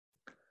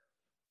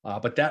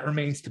 But that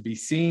remains to be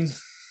seen.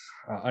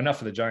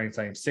 Enough of the Giants.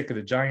 I am sick of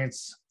the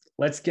Giants.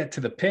 Let's get to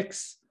the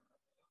picks.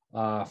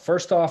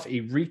 First off,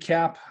 a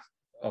recap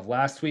of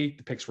last week.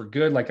 The picks were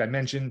good. Like I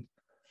mentioned,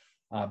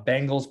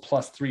 Bengals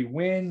 +3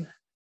 win.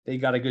 They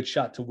got a good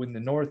shot to win the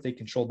North. They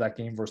controlled that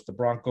game versus the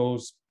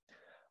Broncos.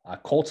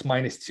 Colts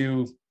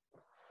 -2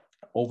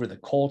 over the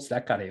Colts.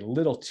 That got a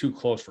little too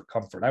close for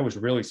comfort. I was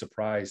really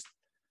surprised.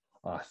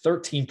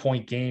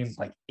 13-point game,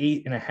 like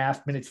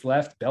 8.5 minutes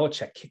left.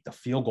 Belichick kicked a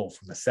field goal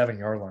from the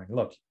 7-yard line.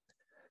 Look,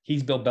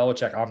 he's Bill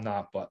Belichick. I'm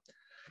not, but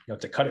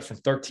to cut it from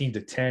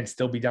 13-10,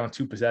 still be down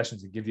 2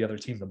 possessions and give the other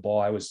team the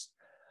ball. I was,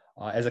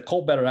 as a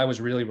Colt better, I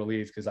was really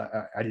relieved because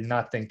I did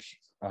not think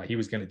he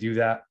was going to do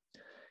that.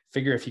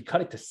 Figure if he cut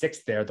it to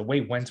 6 there, the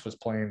way Wentz was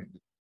playing,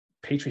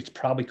 Patriots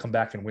probably come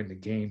back and win the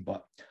game,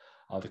 but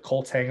the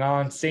Colts hang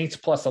on. Saints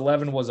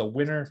 +11 was a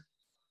winner.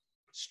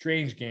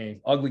 Strange game,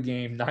 ugly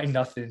game,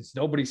 9-0.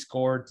 Nobody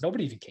scored.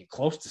 Nobody even came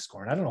close to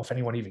scoring. I don't know if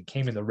anyone even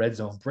came in the red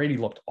zone. Brady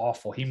looked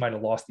awful. He might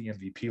have lost the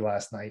MVP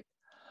last night.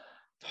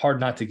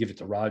 Hard not to give it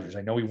to Rodgers.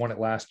 I know he won it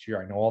last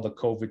year. I know all the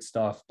COVID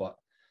stuff, but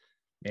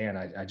man,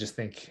 I just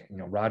think,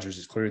 Rodgers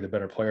is clearly the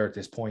better player at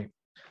this point.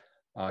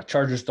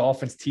 Chargers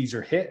Dolphins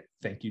teaser hit.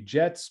 Thank you,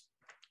 Jets.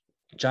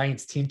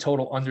 Giants team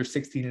total under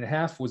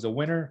 16.5 was a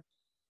winner.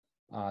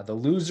 The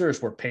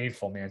losers were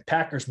painful, man.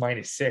 Packers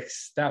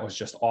 -6. That was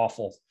just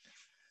awful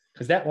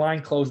because that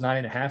line closed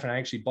 9.5, and I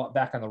actually bought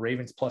back on the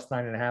Ravens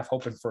 +9.5,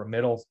 hoping for a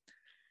middle.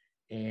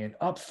 And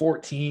up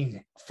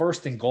 14,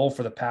 1st and goal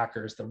for the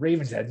Packers. The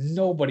Ravens had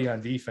nobody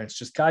on defense,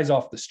 just guys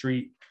off the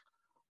street,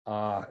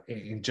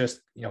 and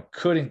just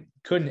couldn't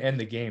end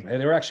the game.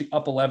 They were actually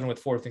up 11 with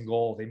 4th and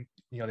goal.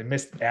 They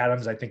missed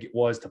Adams, I think it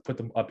was, to put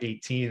them up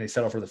 18. They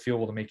settled for the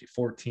field goal to make it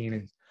 14,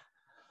 and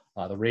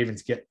the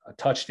Ravens get a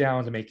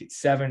touchdown to make it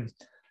 7.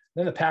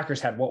 Then the Packers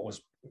had what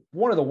was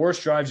one of the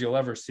worst drives you'll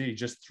ever see.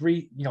 Just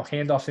 3,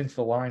 handoffs into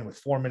the line with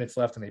 4 minutes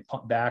left, and they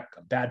punt back,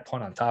 a bad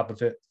punt on top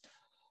of it.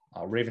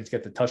 Ravens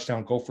get the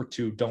touchdown, go for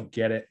 2, don't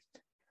get it.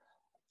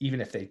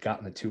 Even if they'd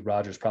gotten the 2,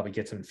 Rodgers probably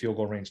gets them in field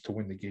goal range to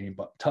win the game,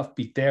 but tough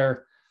beat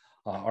there.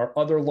 Our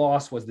other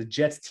loss was the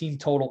Jets team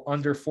total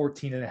under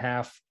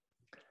 14.5.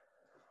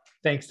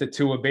 Thanks to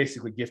Tua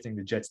basically gifting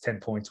the Jets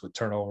 10 points with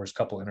turnovers, a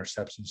couple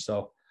interceptions.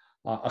 So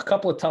a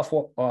couple of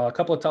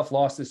tough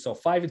losses. So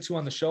 5-2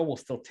 on the show. We'll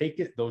still take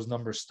it. Those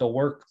numbers still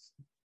work.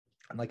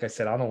 And like I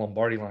said, on the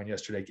Lombardi line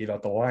yesterday, gave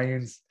out the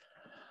Lions,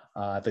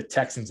 the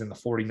Texans, and the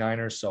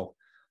 49ers. So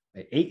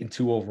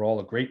 8-2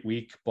 overall, a great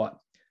week, but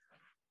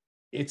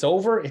it's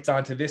over. It's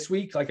on to this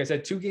week. Like I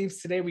said, 2 games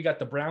today. We got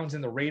the Browns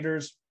and the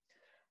Raiders.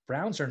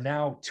 Browns are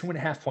now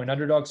 2.5-point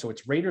underdogs. So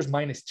it's Raiders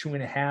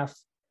 -2.5.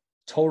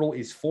 Total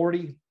is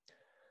 40.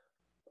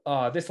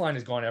 This line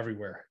has gone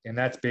everywhere. And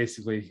that's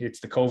basically,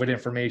 it's the COVID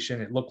information.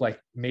 It looked like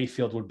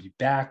Mayfield would be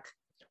back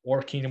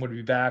or Keenum would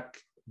be back.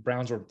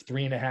 Browns were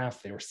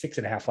 3.5. They were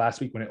 6.5 last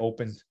week when it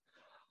opened.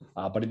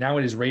 But now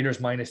it is Raiders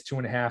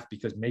 -2.5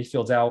 because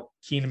Mayfield's out.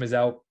 Keenum is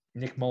out.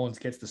 Nick Mullins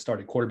gets the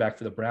starting quarterback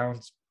for the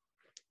Browns.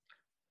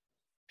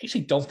 I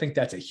actually don't think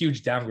that's a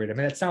huge downgrade. I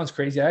mean, that sounds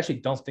crazy. I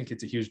actually don't think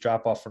it's a huge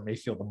drop-off from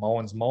Mayfield to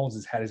Mullins. Mullins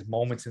has had his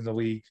moments in the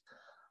league.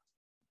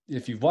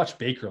 If you've watched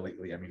Baker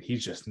lately, I mean,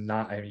 he's just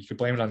not – I mean, you could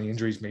blame it on the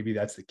injuries. Maybe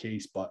that's the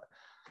case, but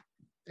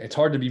it's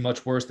hard to be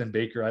much worse than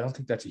Baker. I don't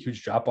think that's a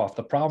huge drop-off.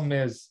 The problem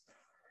is,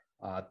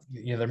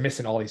 they're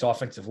missing all these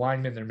offensive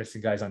linemen. They're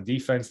missing guys on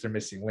defense. They're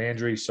missing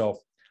Landry. So,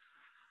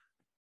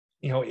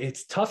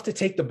 it's tough to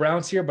take the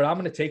Browns here, but I'm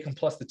going to take them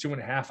plus the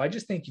 2.5. I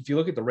just think if you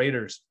look at the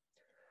Raiders,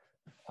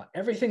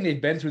 everything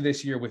they've been through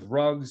this year with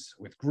Ruggs,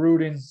 with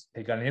Gruden,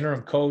 they got an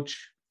interim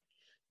coach.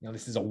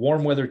 This is a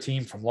warm weather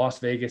team from Las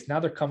Vegas. Now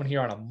they're coming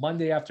here on a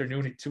Monday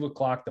afternoon at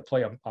 2:00 to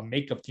play a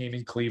makeup game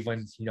in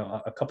Cleveland.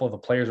 A couple of the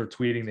players were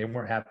tweeting they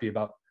weren't happy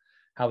about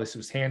how this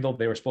was handled.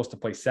 They were supposed to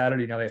play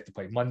Saturday. Now they have to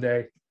play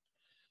Monday.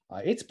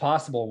 It's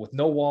possible with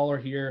no Waller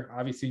here,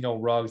 obviously no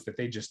Ruggs, that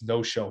they just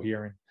no-show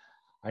here. And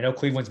I know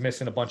Cleveland's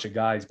missing a bunch of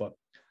guys, but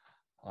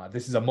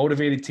this is a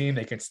motivated team.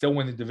 They can still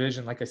win the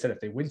division. Like I said, if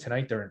they win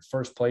tonight, they're in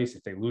first place.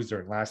 If they lose,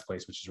 they're in last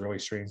place, which is really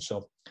strange.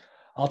 So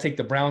I'll take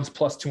the Browns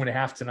plus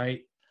 2.5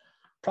 tonight.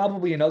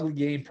 Probably an ugly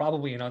game,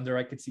 probably an under.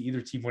 I could see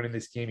either team winning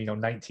this game,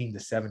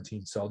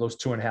 19-17. So those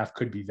 2.5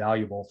 could be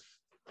valuable.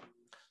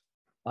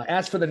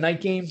 As for the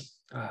night game,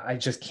 I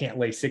just can't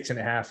lay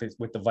 6.5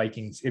 with the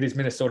Vikings. It is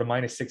Minnesota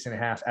minus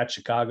 6.5 at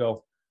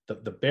Chicago.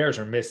 The Bears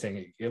are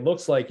missing. It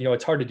looks like,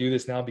 it's hard to do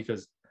this now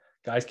because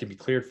guys can be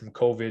cleared from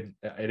COVID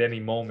at any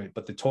moment,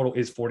 but the total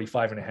is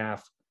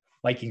 45.5.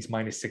 Vikings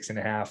minus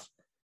 6.5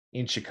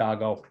 in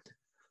Chicago.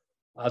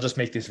 I'll just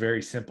make this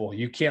very simple.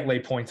 You can't lay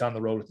points on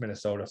the road with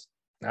Minnesota.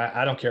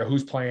 I don't care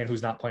who's playing,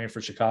 who's not playing for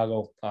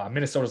Chicago.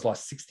 Minnesota's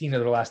lost 16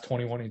 of their last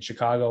 21 in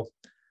Chicago.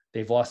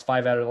 They've lost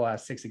 5 out of the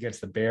last 6 against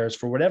the Bears.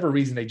 For whatever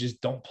reason, they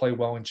just don't play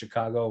well in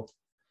Chicago.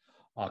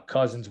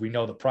 Cousins, we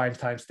know the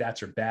primetime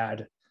stats are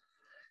bad.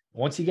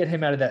 Once you get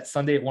him out of that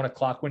Sunday at 1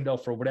 o'clock window,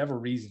 for whatever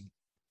reason,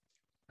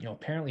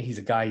 apparently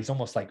he's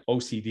almost like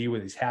OCD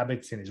with his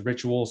habits and his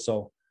rituals.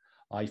 So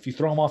if you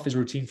throw him off his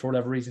routine for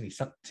whatever reason, he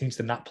seems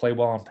to not play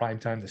well on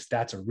primetime. The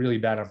stats are really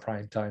bad on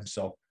primetime.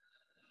 So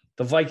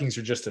the Vikings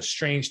are just a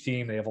strange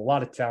team. They have a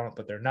lot of talent,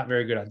 but they're not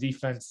very good on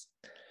defense.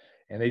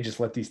 And they just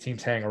let these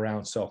teams hang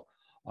around. So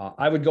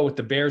I would go with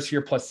the Bears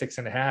here plus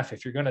 6.5.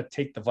 If you're going to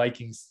take the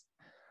Vikings,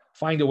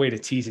 find a way to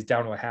tease it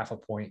down to a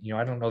 0.5 point.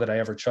 I don't know that I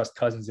ever trust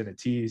Cousins in a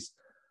tease,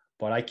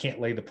 but I can't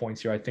lay the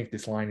points here. I think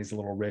this line is a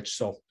little rich.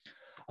 So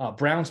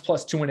Browns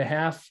plus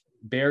 2.5,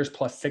 Bears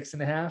plus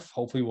 6.5.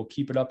 Hopefully we'll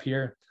keep it up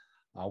here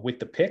with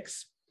the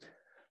picks.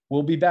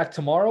 We'll be back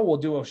tomorrow. We'll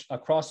do a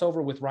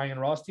crossover with Ryan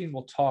Rothstein.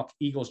 We'll talk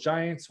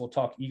Eagles-Giants. We'll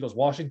talk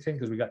Eagles-Washington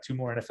because we got 2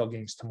 more NFL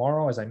games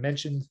tomorrow, as I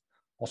mentioned.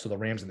 Also, the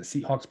Rams and the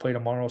Seahawks play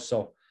tomorrow.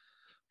 So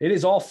it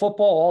is all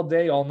football all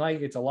day, all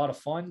night. It's a lot of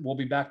fun. We'll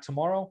be back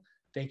tomorrow.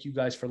 Thank you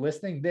guys for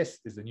listening. This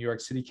is the New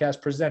York City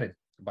Cast presented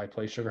by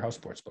Play Sugar House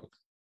Sportsbook.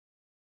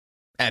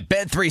 At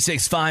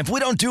Bet365, we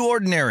don't do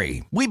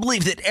ordinary. We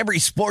believe that every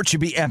sport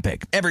should be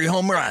epic. Every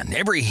home run,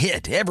 every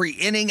hit, every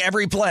inning,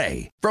 every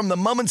play. From the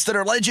moments that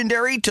are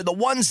legendary to the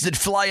ones that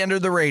fly under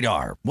the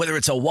radar. Whether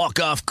it's a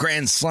walk-off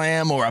grand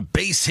slam or a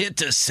base hit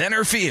to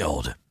center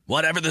field.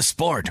 Whatever the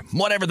sport,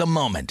 whatever the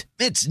moment.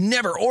 It's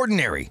never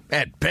ordinary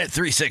at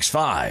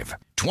Bet365.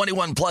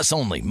 21 plus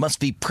only. Must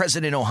be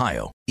present in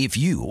Ohio. If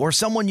you or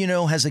someone you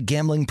know has a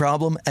gambling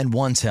problem and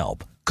wants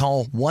help,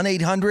 call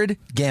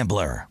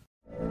 1-800-GAMBLER.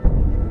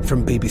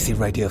 From BBC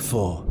Radio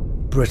 4,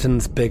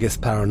 Britain's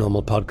biggest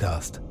paranormal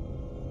podcast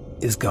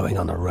is going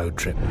on a road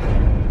trip.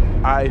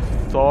 I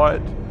thought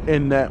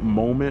in that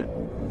moment,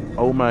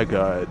 oh my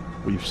God,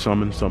 we've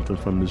summoned something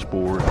from this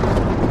board.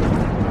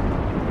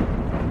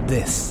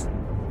 This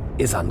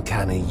is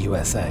Uncanny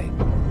USA.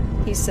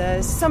 He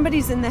says,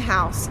 somebody's in the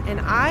house, and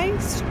I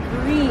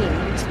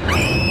screamed.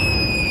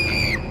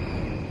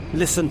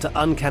 Listen to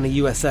Uncanny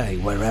USA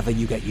wherever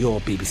you get your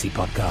BBC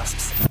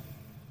podcasts,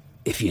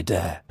 if you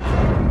dare.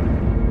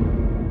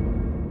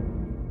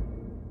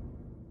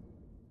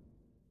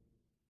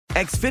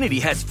 Xfinity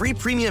has free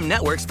premium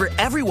networks for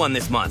everyone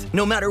this month,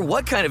 no matter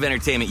what kind of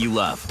entertainment you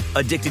love.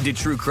 Addicted to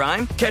true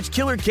crime? Catch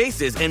killer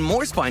cases and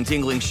more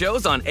spine-tingling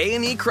shows on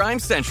A&E Crime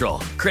Central.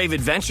 Crave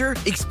adventure?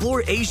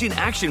 Explore Asian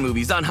action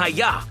movies on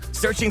Hi-YAH.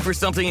 Searching for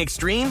something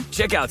extreme?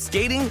 Check out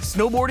skating,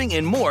 snowboarding,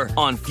 and more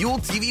on Fuel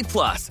TV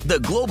Plus, the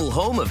global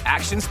home of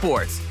action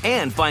sports.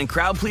 And find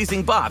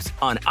crowd-pleasing bops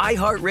on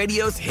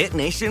iHeartRadio's Hit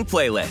Nation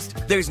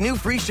playlist. There's new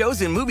free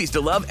shows and movies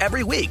to love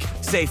every week.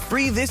 Say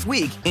free this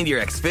week in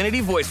your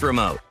Xfinity voice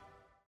remote.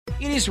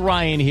 It is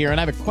Ryan here,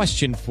 and I have a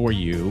question for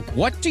you.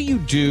 What do you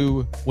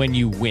do when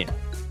you win?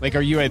 Like,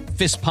 are you a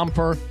fist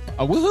pumper,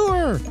 a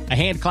woo-hooer, a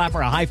hand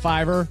clapper, a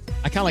high-fiver?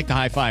 I kind of like the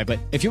high-five, but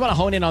if you want to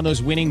hone in on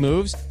those winning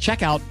moves,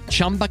 check out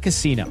Chumba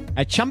Casino.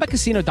 At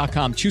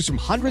ChumbaCasino.com, choose from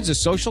hundreds of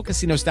social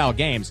casino-style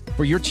games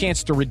for your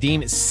chance to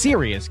redeem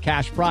serious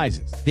cash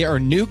prizes. There are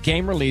new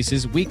game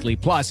releases weekly,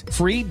 plus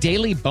free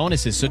daily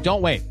bonuses, so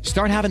don't wait.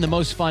 Start having the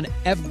most fun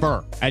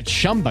ever at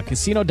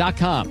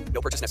ChumbaCasino.com.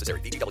 No purchase necessary.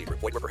 VGW.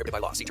 Void where prohibited by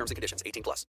law. See terms and conditions. 18 plus.